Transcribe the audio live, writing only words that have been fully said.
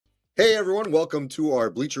Hey everyone, welcome to our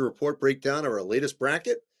Bleacher Report breakdown of our latest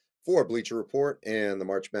bracket for Bleacher Report and the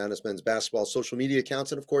March Madness men's basketball social media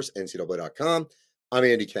accounts, and of course, NCAA.com. I'm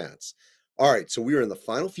Andy Katz. All right, so we are in the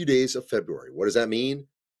final few days of February. What does that mean?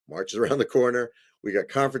 March is around the corner. We got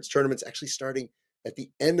conference tournaments actually starting at the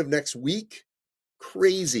end of next week.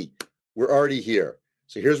 Crazy. We're already here.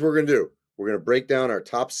 So here's what we're going to do. We're going to break down our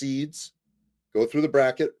top seeds, go through the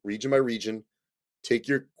bracket, region by region, take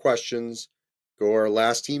your questions, go our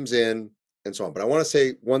last teams in, and so on. But I want to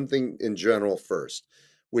say one thing in general first,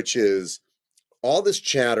 which is all this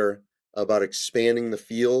chatter about expanding the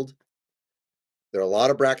field. There are a lot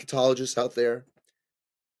of bracketologists out there.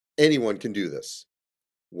 Anyone can do this.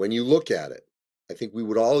 When you look at it, I think we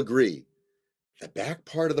would all agree the back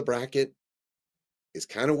part of the bracket is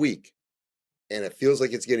kind of weak, and it feels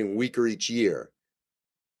like it's getting weaker each year.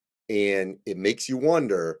 And it makes you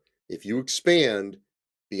wonder if you expand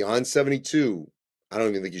beyond 72, I don't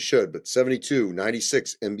even think you should, but 72,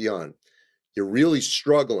 96, and beyond, you're really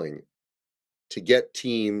struggling to get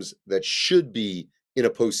teams that should be in a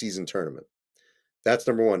postseason tournament. That's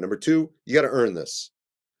number one. Number two, you got to earn this.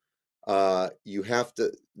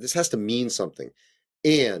 This has to mean something.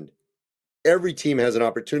 And every team has an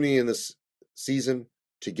opportunity in this season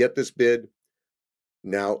to get this bid.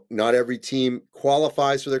 Now, not every team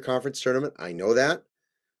qualifies for their conference tournament. I know that.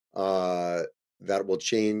 That will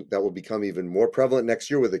change. That will become even more prevalent next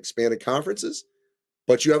year with expanded conferences.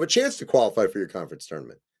 But you have a chance to qualify for your conference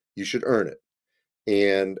tournament. You should earn it.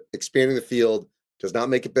 And expanding the field does not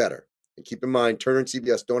make it better. And keep in mind, Turner and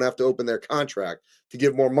CBS don't have to open their contract to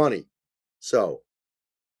give more money. So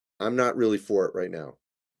I'm not really for it right now.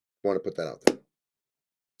 I want to put that out there.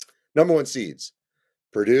 Number one seeds: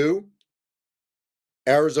 Purdue,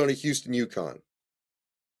 Arizona, Houston, UConn.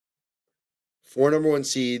 Four number one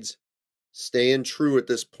seeds, staying true at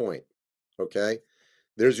this point, okay?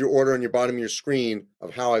 There's your order on your bottom of your screen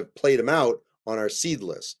of how I've played them out on our seed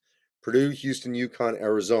list. Purdue, Houston, UConn,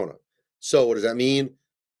 Arizona. So what does that mean?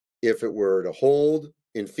 If it were to hold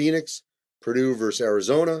in Phoenix, Purdue versus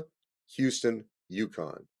Arizona, Houston,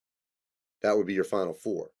 UConn. That would be your final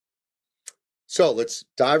four. So let's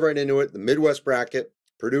dive right into it. The Midwest bracket.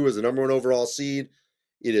 Purdue is the number one overall seed.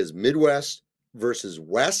 It is Midwest versus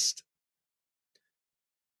West.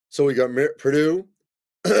 So we got Purdue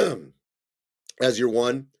as your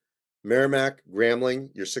 1, Merrimack, Grambling,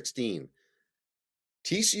 your 16.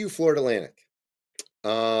 TCU, Florida Atlantic.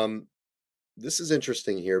 This is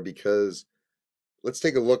interesting here because let's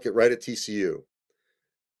take a look at TCU.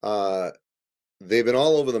 They've been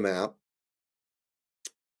all over the map.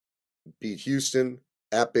 Beat Houston,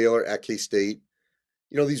 at Baylor, at K-State.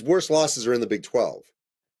 You know, these worst losses are in the Big 12.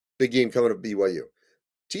 Big game coming up BYU.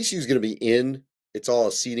 TCU is going to be in. It's all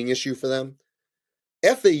a seeding issue for them.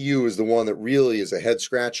 FAU is the one that really is a head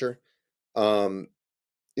scratcher. FAU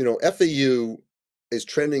is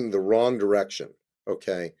trending the wrong direction.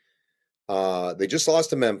 Okay. They just lost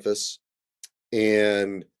to Memphis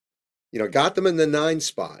and, got them in the 9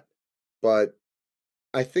 spot, but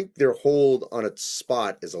I think their hold on its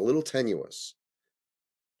spot is a little tenuous.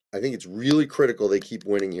 I think it's really critical they keep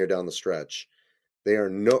winning here down the stretch. They are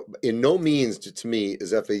in no means, to me,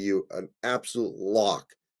 is FAU an absolute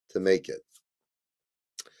lock to make it.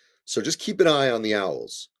 So just keep an eye on the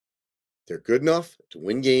Owls. They're good enough to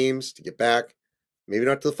win games, to get back, maybe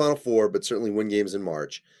not to the Final Four, but certainly win games in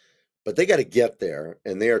March. But they got to get there,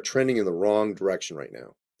 and they are trending in the wrong direction right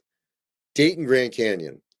now. Dayton, Grand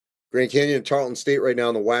Canyon. Grand Canyon and Tarleton State right now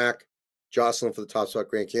in the WAC. Jostling for the top spot.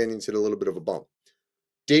 Grand Canyon's hit a little bit of a bump.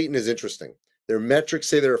 Dayton is interesting. Their metrics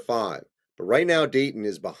say they're 5. But right now, Dayton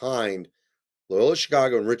is behind Loyola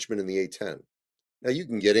Chicago and Richmond in the A-10. Now, you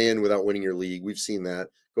can get in without winning your league. We've seen that.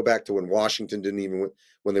 Go back to when Washington didn't even win.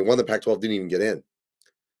 When they won the Pac-12, didn't even get in.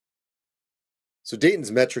 So Dayton's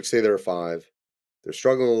metrics say they're a 5. They're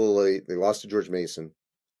struggling a little late. They lost to George Mason.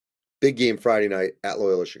 Big game Friday night at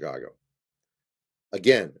Loyola Chicago.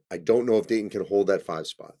 Again, I don't know if Dayton can hold that 5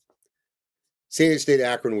 spot. San Diego State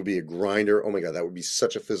Akron would be a grinder. Oh my God, that would be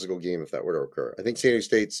such a physical game if that were to occur. I think San Diego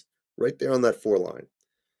State's right there on that 4 line.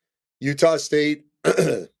 Utah State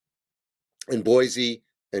and Boise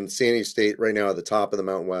and San Diego State right now at the top of the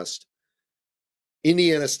Mountain West.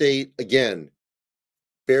 Indiana State, again,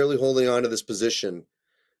 barely holding on to this position.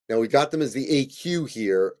 Now, we got them as the AQ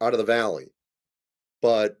here out of the Valley.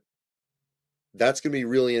 But that's going to be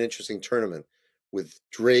really an interesting tournament with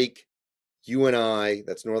Drake, UNI,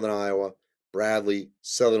 that's Northern Iowa, Bradley,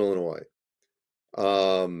 Southern Illinois.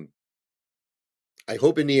 I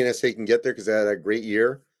hope Indiana State can get there because they had a great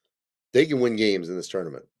year. They can win games in this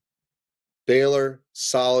tournament. Baylor,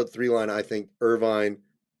 solid 3-line, I think. Irvine,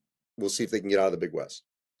 we'll see if they can get out of the Big West.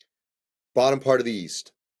 Bottom part of the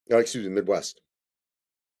East. Oh, excuse me, Midwest.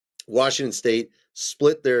 Washington State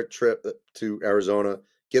split their trip to Arizona,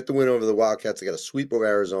 get the win over the Wildcats. They got a sweep over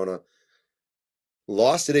Arizona.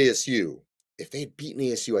 Lost at ASU. If they had beaten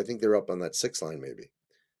ASU, I think they're up on that 6 line maybe.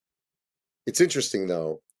 It's interesting,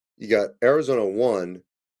 though. You got Arizona 1,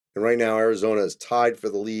 and right now Arizona is tied for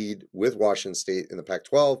the lead with Washington State in the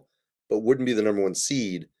Pac-12, but wouldn't be the number 1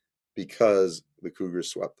 seed because the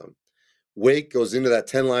Cougars swept them. Wake goes into that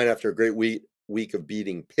 10 line after a great week of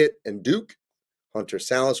beating Pitt and Duke. Hunter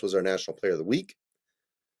Salas was our National Player of the Week.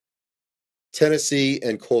 Tennessee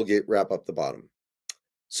and Colgate wrap up the bottom.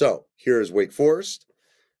 So here's Wake Forest.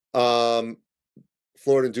 Florida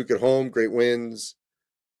and Duke at home, great wins.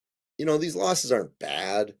 You know, these losses aren't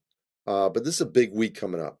bad, but this is a big week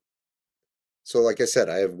coming up. So like I said,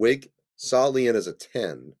 I have Wake solidly in as a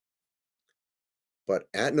 10, but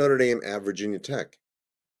at Notre Dame, at Virginia Tech,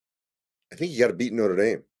 I think you got to beat Notre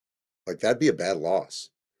Dame. Like, that'd be a bad loss.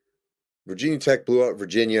 Virginia Tech blew out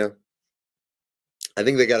Virginia. I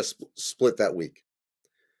think they got to split that week.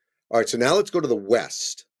 All right, so now let's go to the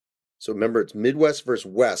West. So remember, it's Midwest versus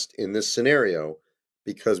West in this scenario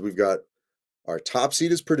because we've got our top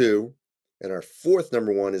seed is Purdue and our 4th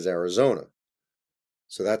number 1 is Arizona.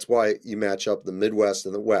 So that's why you match up the Midwest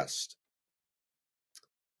and the West.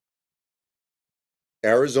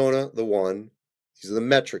 Arizona, the 1. These are the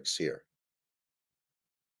metrics here.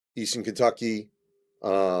 Eastern Kentucky,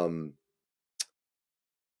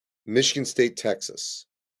 Michigan State, Texas.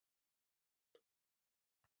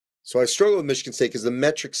 So I struggle with Michigan State because the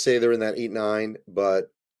metrics say they're in that 8-9,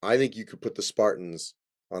 but I think you could put the Spartans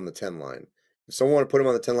on the 10 line. If someone wanted to put them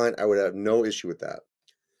on the 10 line, I would have no issue with that.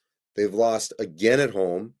 They've lost again at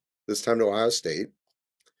home, this time to Ohio State.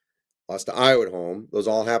 Lost to Iowa at home. Those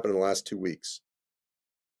all happened in the last 2 weeks.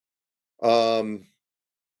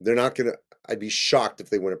 They're not going to, I'd be shocked if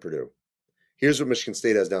they win at Purdue. Here's what Michigan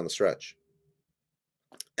State has down the stretch.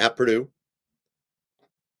 At Purdue,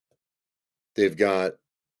 they've got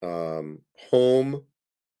home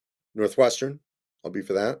Northwestern. I'll be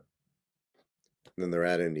for that. And then they're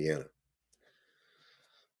at Indiana.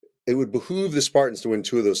 It would behoove the Spartans to win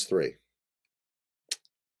 2 of those 3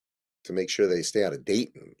 to make sure they stay out of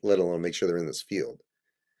Dayton, let alone make sure they're in this field.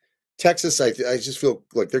 Texas, I just feel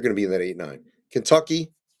like they're going to be in that 8-9.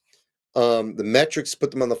 Kentucky, the metrics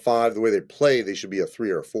put them on the 5. The way they play, they should be a 3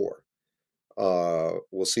 or a 4.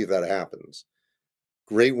 We'll see if that happens.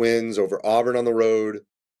 Great wins over Auburn on the road,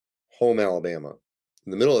 home Alabama.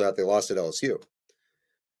 In the middle of that, they lost at LSU.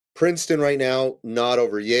 Princeton right now, not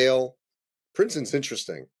over Yale. Princeton's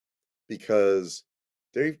interesting because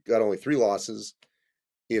they've got only 3 losses.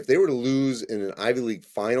 If they were to lose in an Ivy League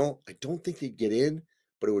final, I don't think they'd get in,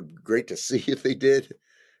 but it would be great to see if they did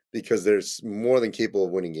because they're more than capable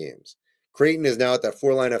of winning games. Creighton is now at that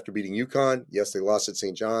 4 line after beating UConn. Yes, they lost at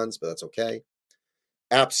St. John's, but that's okay.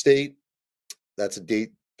 App State, that's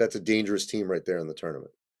a dangerous team right there in the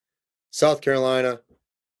tournament. South Carolina,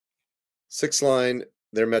 6 line,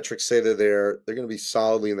 their metrics say they're there. They're going to be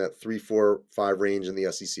solidly in that 3, 4, 5 range in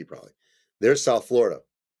the SEC probably. There's South Florida.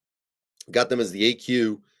 Got them as the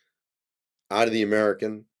AQ out of the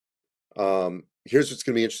American. Here's what's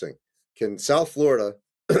going to be interesting. Can South Florida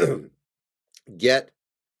get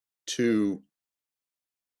to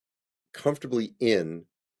comfortably in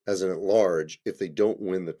as an at-large if they don't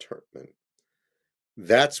win the tournament?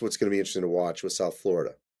 That's what's going to be interesting to watch with South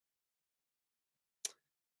Florida.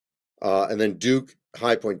 And then Duke,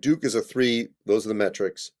 High Point. Duke is a 3. Those are the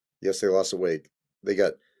metrics. Yes, they lost a Wake. They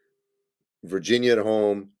got Virginia at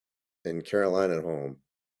home and Carolina at home.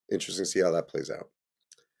 Interesting to see how that plays out.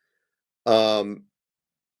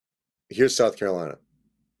 Here's South Carolina.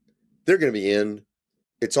 They're going to be in.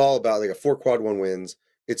 It's all about, they got 4 quad 1 wins.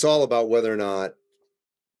 It's all about whether or not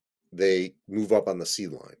they move up on the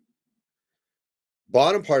seed line.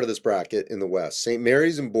 Bottom part of this bracket in the West, St.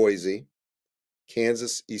 Mary's and Boise,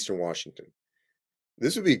 Kansas, Eastern Washington.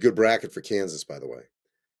 This would be a good bracket for Kansas, by the way.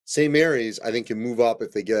 St. Mary's, I think, can move up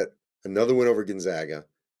if they get another win over Gonzaga,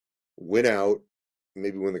 win out,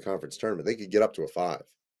 maybe win the conference tournament. They could get up to a 5.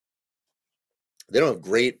 They don't have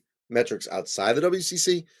great metrics outside the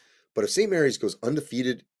WCC, but if St. Mary's goes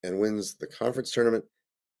undefeated and wins the conference tournament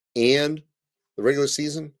and the regular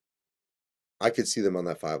season, I could see them on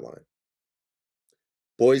that 5 line.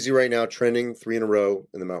 Boise right now trending 3 in a row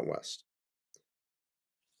in the Mountain West.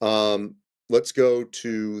 Let's go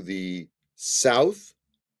to the South.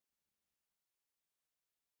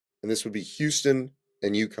 And this would be Houston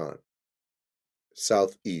and UConn.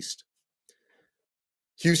 Southeast.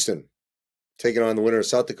 Houston taking on the winner of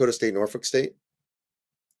South Dakota State, Norfolk State.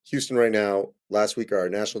 Houston right now, last week, our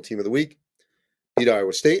national team of the week, beat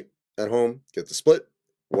Iowa State at home, get the split,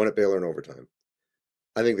 won at Baylor in overtime.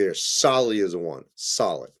 I think they are solidly as a 1.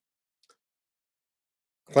 Solid.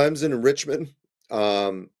 Clemson and Richmond.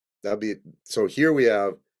 That'll be so. Here we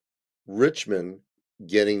have Richmond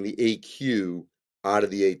getting the AQ out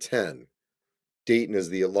of the A10. Dayton is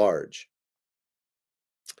the at-large.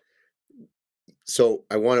 So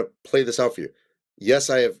I want to play this out for you. Yes,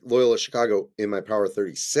 I have Loyola Chicago in my Power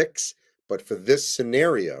 36, but for this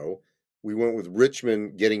scenario, we went with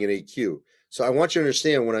Richmond getting an AQ. So I want you to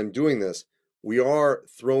understand when I'm doing this, we are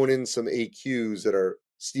throwing in some AQs that are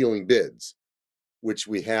stealing bids, which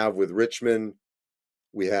we have with Richmond.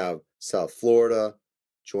 We have South Florida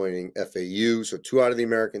joining FAU. So 2 out of the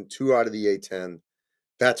American, 2 out of the A10.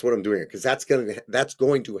 That's what I'm doing here because that's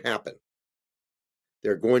going to happen.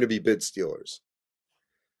 They're going to be bid stealers.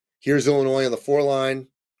 Here's Illinois on the 4 line.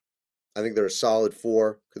 I think they're a solid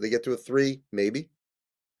 4. Could they get to a 3? Maybe.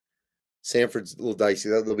 Sanford's a little dicey.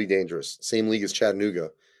 That'll be dangerous. Same league as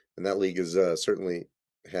Chattanooga, and that league has certainly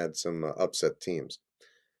had some upset teams.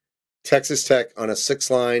 Texas Tech on a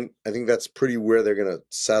 6 line. I think that's pretty where they're going to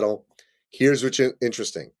settle. Here's what's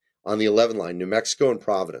interesting. On the 11 line, New Mexico and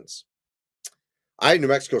Providence. I had New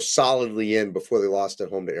Mexico solidly in before they lost at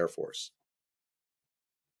home to Air Force.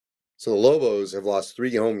 So the Lobos have lost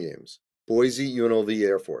 3 home games. Boise, UNLV,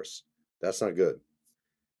 Air Force. That's not good.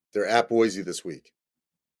 They're at Boise this week.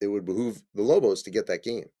 It would behoove the Lobos to get that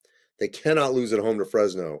game. They cannot lose at home to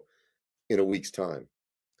Fresno in a week's time.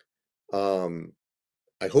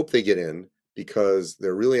 I hope they get in because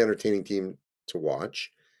they're a really entertaining team to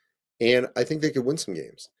watch. And I think they could win some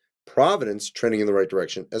games. Providence trending in the right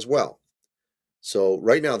direction as well. So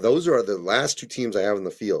right now, those are the last 2 teams I have in the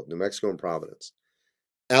field, New Mexico and Providence.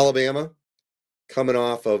 Alabama, coming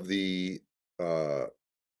off of the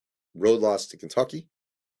road loss to Kentucky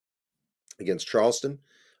against Charleston.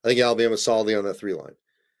 I think Alabama's solidly on that 3 line.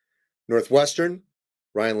 Northwestern,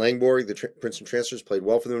 Ryan Langborg, the Princeton transfers, played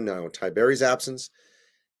well for them now in Ty Berry's absence.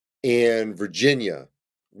 And Virginia,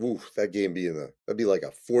 that game that'd be like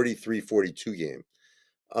a 43-42 game.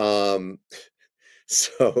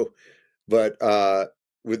 But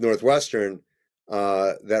with Northwestern,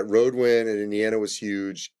 that road win in Indiana was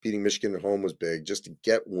huge. Beating Michigan at home was big, just to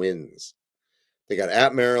get wins. They got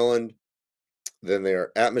at Maryland, then they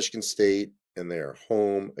are at Michigan State, and they are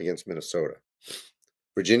home against Minnesota.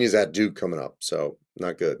 Virginia's at Duke coming up, so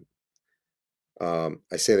not good.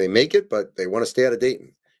 I say they make it, but they want to stay out of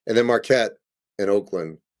Dayton. And then Marquette and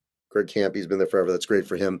Oakland. Greg Campy's been there forever. That's great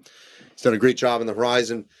for him. He's done a great job in the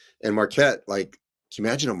Horizon. And Marquette, can you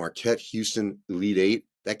imagine a Marquette-Houston Elite 8?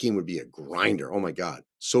 That game would be a grinder. Oh, my God.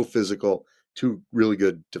 So physical. 2 really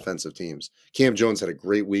good defensive teams. Cam Jones had a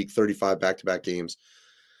great week, 35 back-to-back games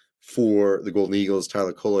for the Golden Eagles.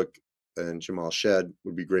 Tyler Kolek and Jamal Shed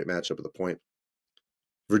would be a great matchup at the point.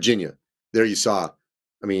 Virginia, there you saw.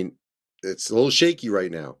 I mean, it's a little shaky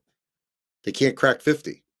right now. They can't crack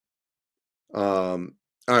 50. All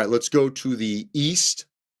right, let's go to the East,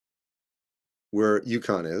 where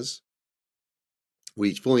UConn is.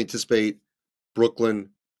 We fully anticipate Brooklyn,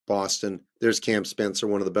 Boston. There's Cam Spencer,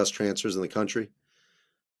 one of the best transfers in the country.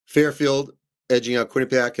 Fairfield edging out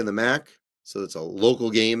Quinnipiac in the MAC. So it's a local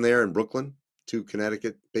game there in Brooklyn, 2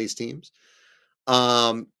 Connecticut-based teams.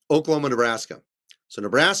 Oklahoma, Nebraska. So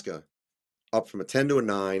Nebraska up from a 10 to a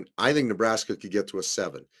 9. I think Nebraska could get to a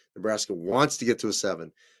 7. Nebraska wants to get to a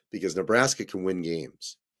 7 because Nebraska can win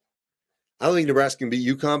games. I don't think Nebraska can beat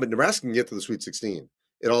UConn, but Nebraska can get to the Sweet 16.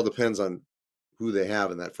 It all depends on who they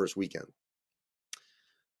have in that first weekend.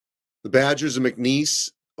 The Badgers and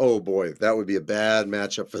McNeese. Oh, boy, that would be a bad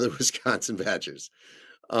matchup for the Wisconsin Badgers.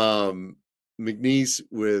 McNeese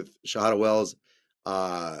with Shahada Wells,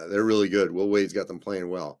 they're really good. Will Wade's got them playing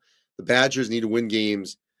well. The Badgers need to win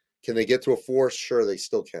games. Can they get to a 4? Sure, they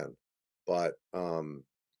still can. But that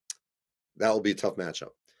will be a tough matchup.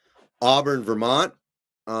 Auburn, Vermont.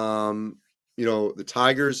 The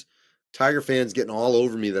Tiger fans getting all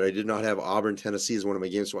over me that I did not have Auburn, Tennessee as one of my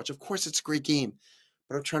games to watch. Of course, it's a great game,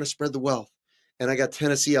 but I'm trying to spread the wealth. And I got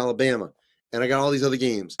Tennessee, Alabama, and I got all these other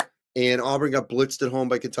games. And Auburn got blitzed at home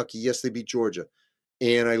by Kentucky. Yes, they beat Georgia.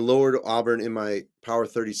 And I lowered Auburn in my Power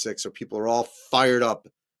 36, so people are all fired up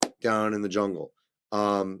down in the jungle.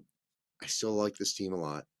 I still like this team a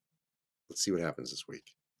lot. Let's see what happens this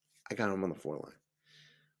week. I got them on the 4 line.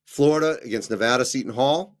 Florida against Nevada, Seton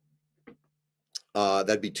Hall.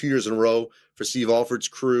 That'd be 2 years in a row for Steve Alford's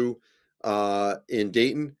crew in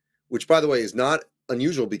Dayton, which, by the way, is not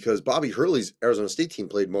unusual because Bobby Hurley's Arizona State team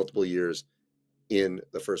played multiple years in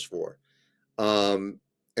the first 4. And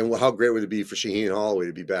how great would it be for Shaheen Holloway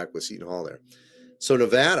to be back with Seton Hall there? So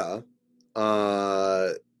Nevada,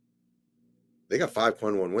 They got 5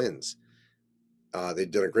 quad one wins. They've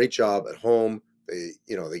done a great job at home.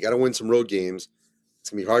 They got to win some road games. It's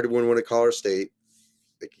going to be hard to win one at Colorado State.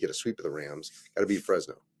 They could get a sweep of the Rams. Got to beat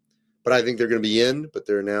Fresno. But I think they're going to be in, but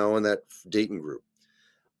they're now in that Dayton group.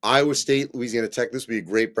 Iowa State, Louisiana Tech. This would be a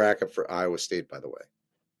great bracket for Iowa State, by the way.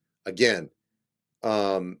 Again,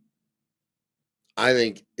 I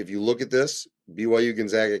think if you look at this, BYU,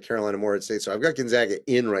 Gonzaga, Carolina, Morehead State. So I've got Gonzaga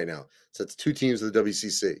in right now. So it's 2 teams of the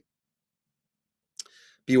WCC.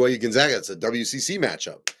 BYU, Gonzaga, it's a WCC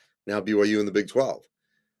matchup. Now BYU in the Big 12.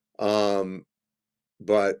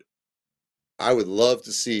 But I would love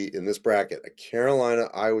to see in this bracket a Carolina,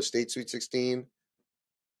 Iowa State Sweet 16.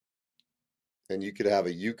 And you could have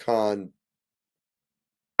a UConn,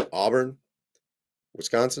 Auburn,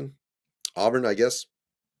 Wisconsin. Auburn, I guess.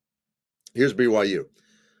 Here's BYU.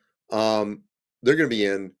 They're going to be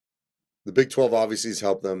in. The Big 12 obviously has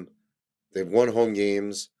helped them. They've won home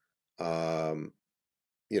games. I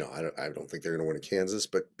don't think they're going to win at Kansas,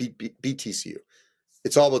 but beat TCU.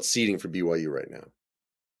 It's all about seeding for BYU right now.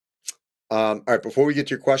 All right, before we get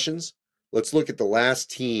to your questions, let's look at the last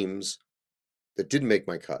teams that didn't make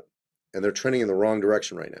my cut, and they're trending in the wrong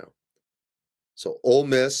direction right now. So Ole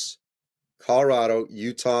Miss, Colorado,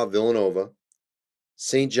 Utah, Villanova,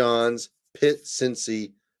 St. John's, Pitt,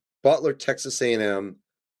 Cincy, Butler, Texas A&M,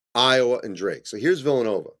 Iowa, and Drake. So here's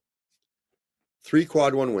Villanova. 3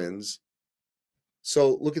 quad one wins.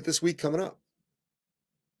 So look at this week coming up.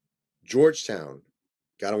 Georgetown,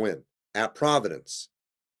 got to win. At Providence.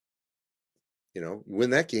 You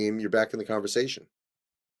win that game, you're back in the conversation.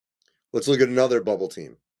 Let's look at another bubble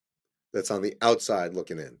team that's on the outside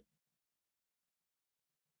looking in.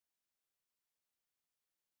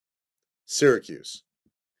 Syracuse.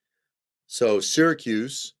 So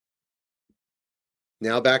Syracuse,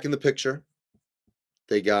 now back in the picture.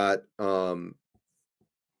 They got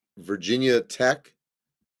Virginia Tech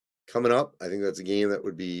coming up. I think that's a game that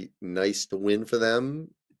would be nice to win for them.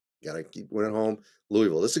 Got to keep winning home.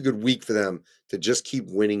 Louisville. This is a good week for them to just keep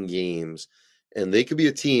winning games. And they could be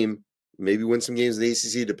a team, maybe win some games in the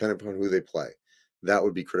ACC, depending upon who they play. That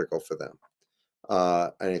would be critical for them.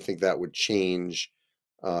 And I think that would change,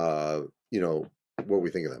 what we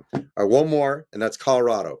think of them. All right, one more, and that's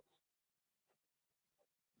Colorado.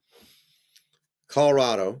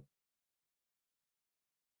 Colorado,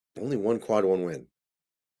 only 1 quad one win.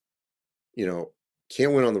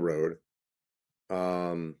 Can't win on the road.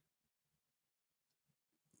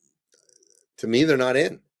 To me, they're not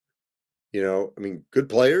in. Good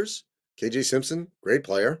players. KJ Simpson, great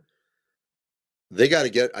player. They got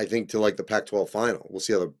to get, I think, to like the Pac-12 final. We'll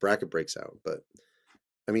see how the bracket breaks out. But,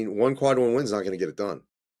 1 quad one win is not going to get it done.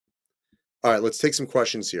 All right, let's take some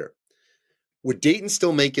questions here. Would Dayton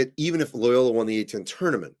still make it even if Loyola won the A-10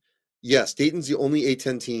 tournament? Yes, Dayton's the only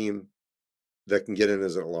A-10 team that can get in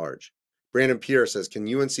as at large. Brandon Pierre says, can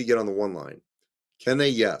UNC get on the 1 line? Can they?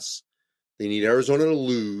 Yes. They need Arizona to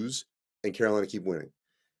lose and Carolina keep winning.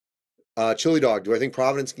 Chili Dog, do I think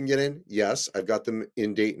Providence can get in? Yes, I've got them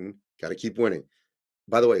in Dayton. Got to keep winning.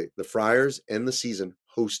 By the way, the Friars end the season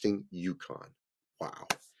hosting UConn. Wow.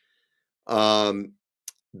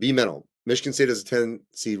 B Mental, Michigan State as a 10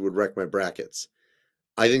 seed would wreck my brackets.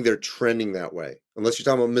 I think they're trending that way, unless you're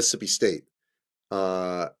talking about Mississippi State.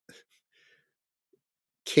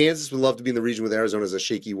 Kansas would love to be in the region with Arizona as a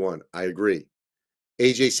shaky 1. I agree.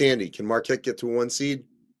 AJ Sandy, can Marquette get to a 1 seed?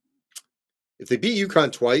 If they beat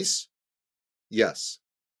UConn twice, yes.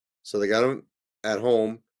 So they got them at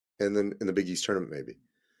home and then in the Big East tournament maybe.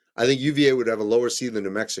 I think UVA would have a lower seed than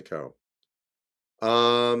New Mexico.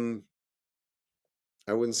 I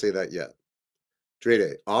wouldn't say that yet.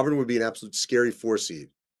 Drede, Auburn would be an absolute scary 4 seed.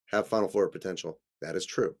 Have Final Four potential. That is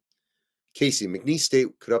true. Casey, McNeese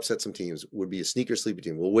State could upset some teams. Would be a sneaker sleepy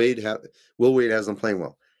team. Will Wade has them playing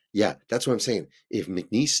well. Yeah, that's what I'm saying. If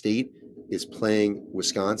McNeese State is playing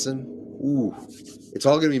Wisconsin, it's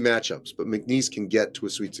all going to be matchups. But McNeese can get to a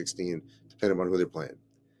Sweet 16 depending on who they're playing.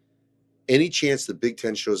 Any chance the Big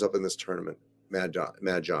Ten shows up in this tournament? Mad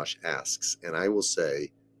Josh asks, and I will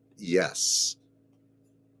say yes.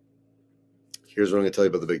 Here's what I'm going to tell you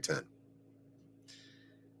about the Big Ten.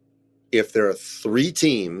 If there are 3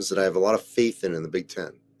 teams that I have a lot of faith in the Big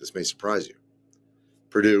Ten, this may surprise you.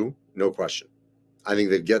 Purdue, no question. I think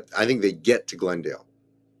they get to Glendale.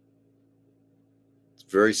 It's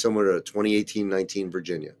very similar to 2018-19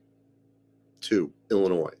 Virginia. 2,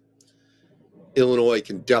 Illinois. Illinois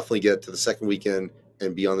can definitely get to the second weekend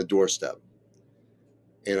and be on the doorstep.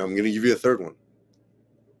 And I'm going to give you a third one.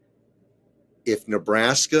 If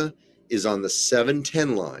Nebraska is on the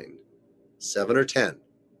 7-10 line, 7 or 10,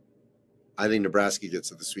 I think Nebraska gets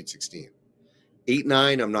to the Sweet 16.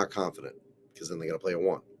 8-9, I'm not confident because then they got to play at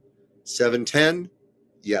 1. 7-10,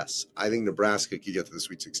 yes, I think Nebraska could get to the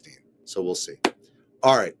Sweet 16. So we'll see.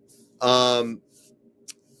 All right.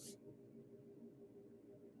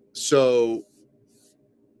 So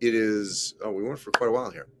it is, we went for quite a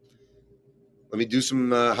while here. Let me do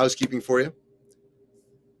some housekeeping for you.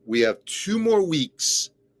 We have 2 more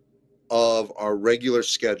weeks of our regular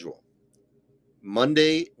schedule.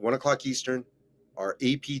 Monday, 1 o'clock Eastern, our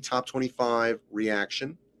AP Top 25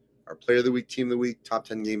 reaction, our Player of the Week, Team of the Week, Top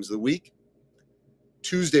 10 Games of the Week.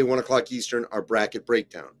 Tuesday, 1 o'clock Eastern, our bracket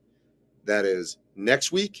breakdown. That is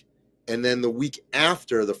next week, and then the week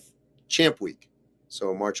after the Champ Week,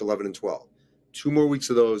 so March 11 and 12. 2 more weeks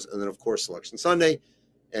of those, and then, of course, Selection Sunday,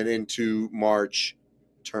 and into March,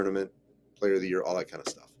 tournament, Player of the Year, all that kind of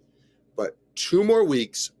stuff. But 2 more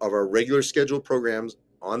weeks of our regular scheduled programs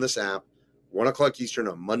on this app, 1 o'clock Eastern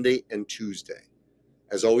on Monday and Tuesday.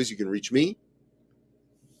 As always, you can reach me.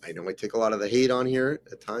 I know I take a lot of the hate on here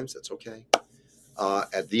at times. That's okay.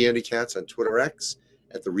 At the Andy Katz on Twitter X,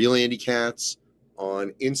 at the Real Andy Katz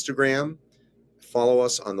on Instagram. Follow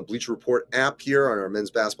us on the Bleacher Report app here on our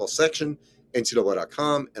men's basketball section,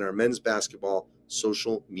 NCAA.com, and our men's basketball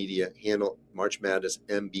social media handle, March Madness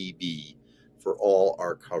MBB, for all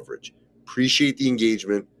our coverage. Appreciate the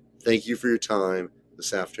engagement. Thank you for your time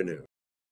this afternoon.